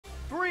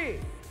3,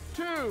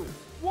 2,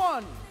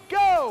 1,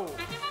 go!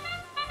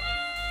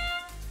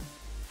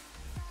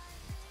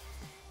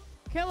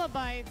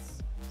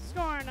 Kilobytes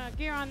scoring a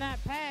gear on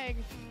that peg,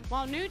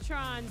 while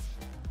Neutrons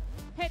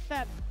hit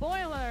that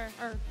boiler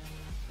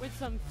with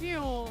some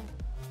fuel,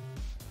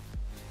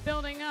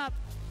 building up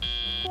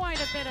quite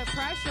a bit of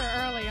pressure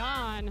early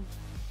on.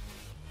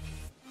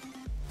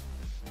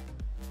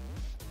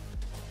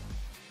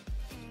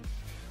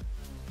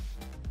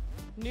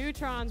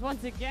 Neutrons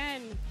once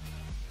again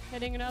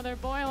hitting another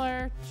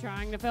boiler,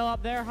 trying to fill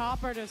up their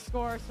hopper to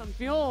score some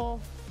fuel.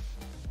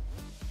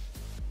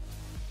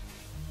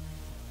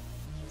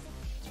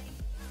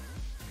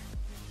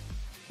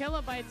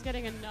 Kilobytes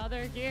getting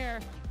another gear,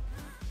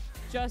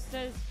 just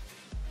as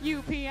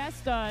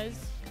UPS does.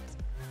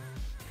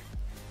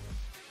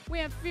 We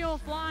have fuel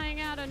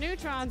flying out of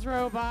Neutron's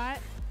robot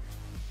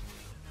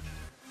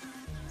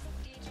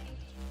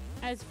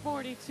as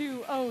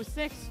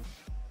 4206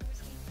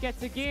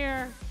 gets a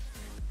gear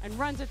and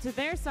runs it to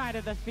their side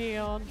of the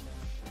field.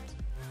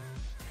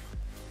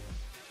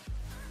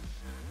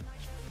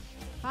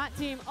 Hot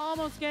Team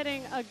almost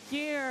getting a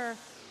gear,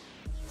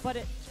 but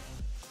it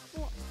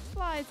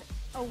flies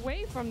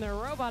away from their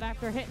robot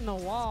after hitting the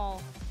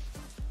wall.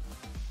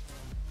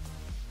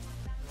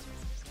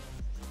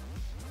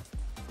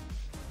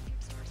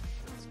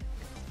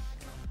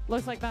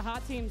 Looks like the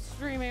Hot Team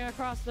streaming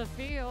across the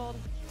field,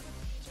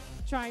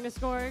 trying to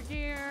score a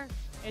gear.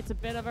 It's a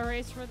bit of a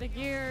race for the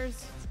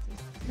gears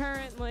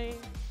currently.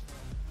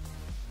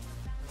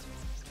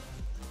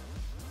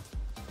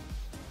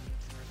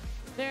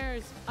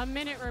 There's a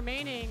minute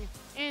remaining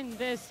in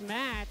this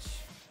match.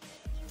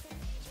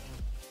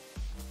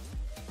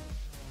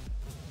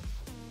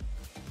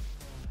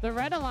 The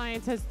Red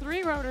Alliance has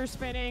 3 rotors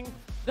spinning.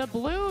 The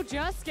blue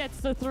just gets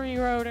the 3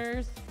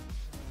 rotors.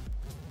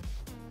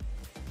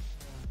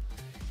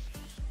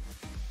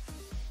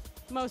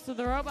 Most of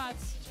the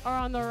robots are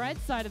on the red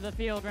side of the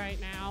field right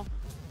now,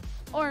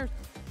 or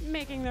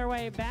making their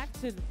way back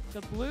to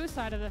the blue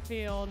side of the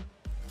field.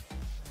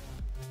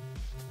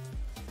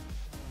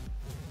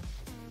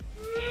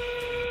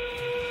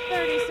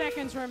 30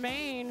 seconds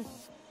remain.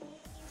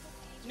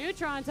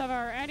 Neutrons have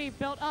already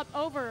built up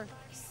over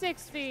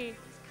 60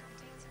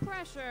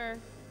 pressure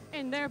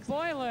in their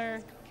boiler.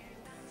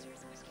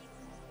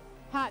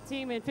 Hot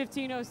Team in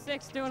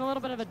 1506 doing a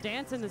little bit of a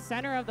dance in the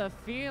center of the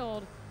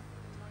field.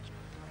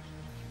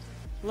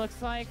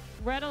 Looks like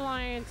Red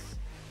Alliance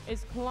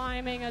is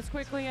climbing as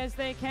quickly as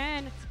they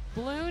can.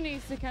 Blue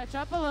needs to catch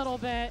up a little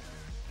bit.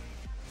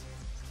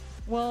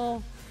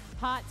 Will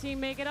Hot Team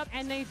make it up?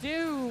 And they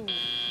do.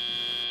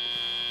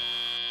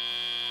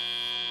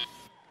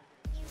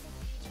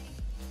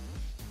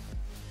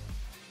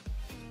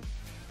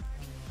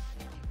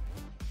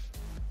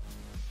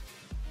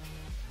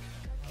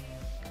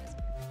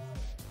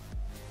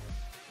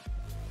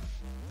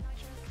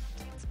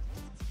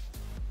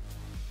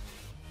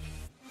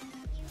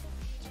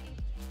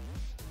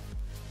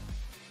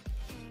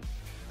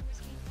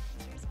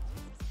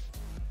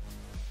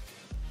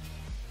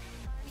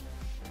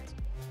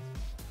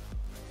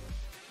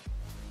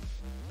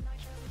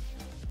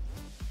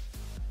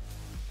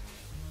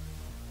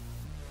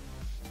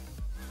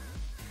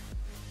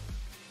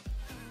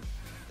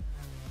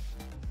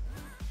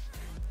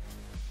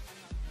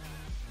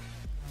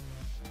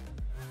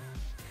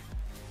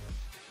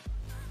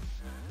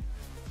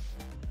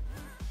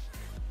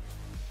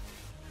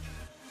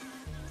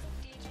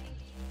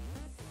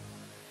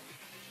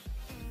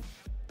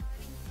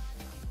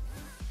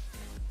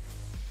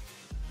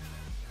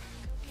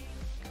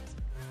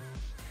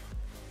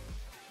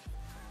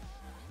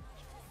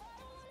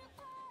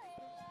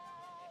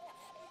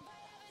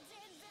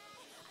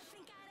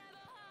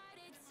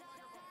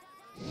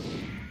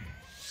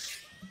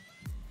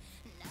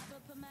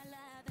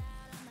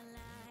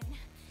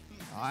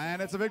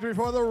 And it's a victory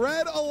for the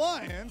Red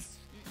Alliance.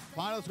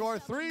 Final score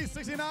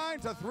 369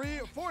 to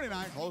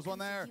 349. Close one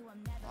there.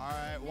 All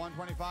right,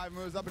 125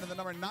 moves up into the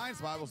number 9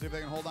 spot. We'll see if they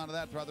can hold on to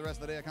that throughout the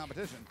rest of the day of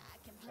competition.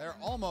 They're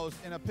almost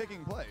in a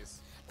picking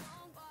place.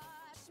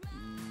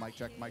 Mic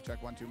check,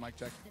 1, 2, mic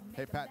check.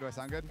 Hey, Pat, do I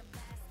sound good?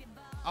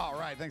 All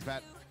right, thanks,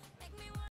 Pat.